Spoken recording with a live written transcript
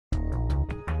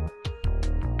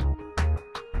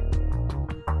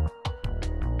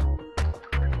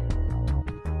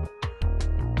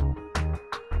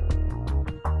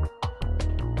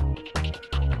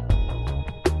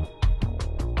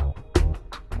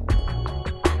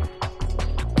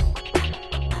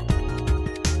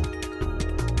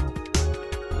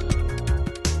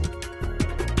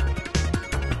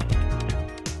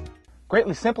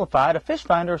Greatly simplified, a fish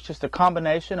finder is just a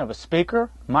combination of a speaker,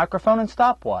 microphone, and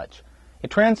stopwatch.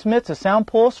 It transmits a sound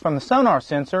pulse from the sonar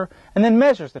sensor and then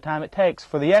measures the time it takes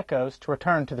for the echoes to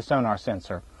return to the sonar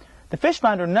sensor. The fish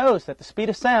finder knows that the speed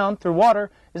of sound through water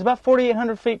is about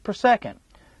 4,800 feet per second.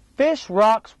 Fish,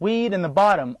 rocks, weed, and the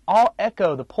bottom all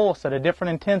echo the pulse at a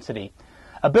different intensity.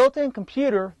 A built-in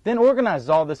computer then organizes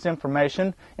all this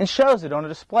information and shows it on a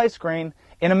display screen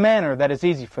in a manner that is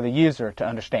easy for the user to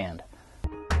understand.